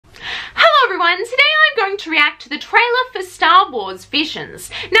everyone, today I'm going to react to the trailer for Star Wars Visions.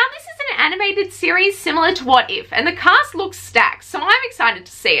 Now this is an animated series similar to What If, and the cast looks stacked, so I'm excited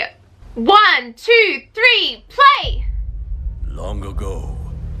to see it. 1, 2, 3, play! Long ago,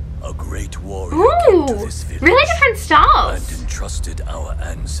 a great warrior came to this village really different styles. and entrusted our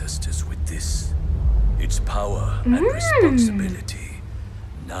ancestors with this. Its power and responsibility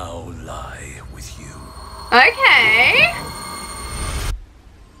now lie with you. Okay.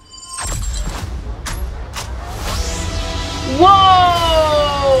 Whoa!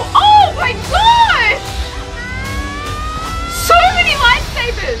 Oh my gosh! So many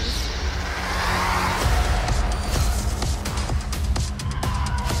lightsabers!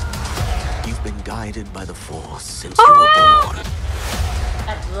 You've been guided by the Force since you were born.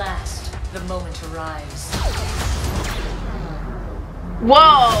 At last, the moment arrives.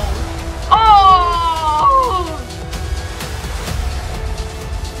 Whoa! Oh!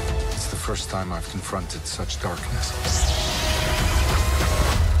 It's the first time I've confronted such darkness.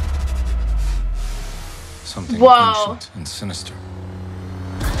 Something ancient and sinister.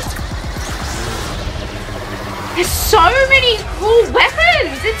 There's so many cool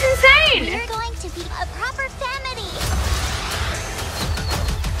weapons! It's insane! We're going to be a proper family.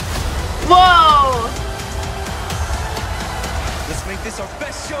 Whoa! Let's make this our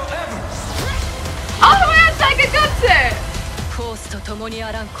best show ever! Oh man, Tiger got it!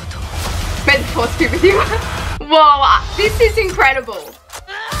 May the Force be with you. Whoa, this is incredible.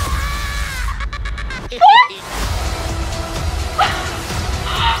 What?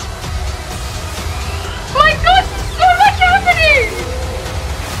 My god, there's so much happening!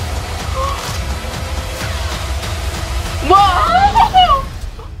 Whoa!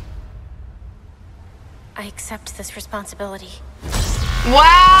 I accept this responsibility.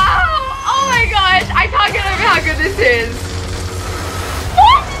 Wow! Oh my gosh, I can't get over how good this is.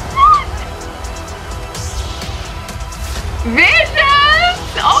 What is that?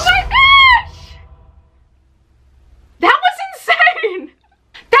 Visions! Oh my gosh! That was insane!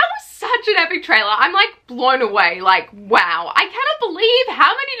 That was such an epic trailer. I'm like blown away. Like, wow. I cannot believe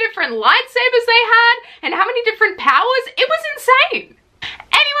how many different lightsabers they had and how many different powers. It was insane.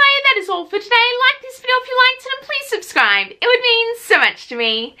 Anyway, that is all for today. Like this video if you liked it and please subscribe. It would mean so much to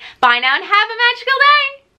me. Bye now and have a magical day.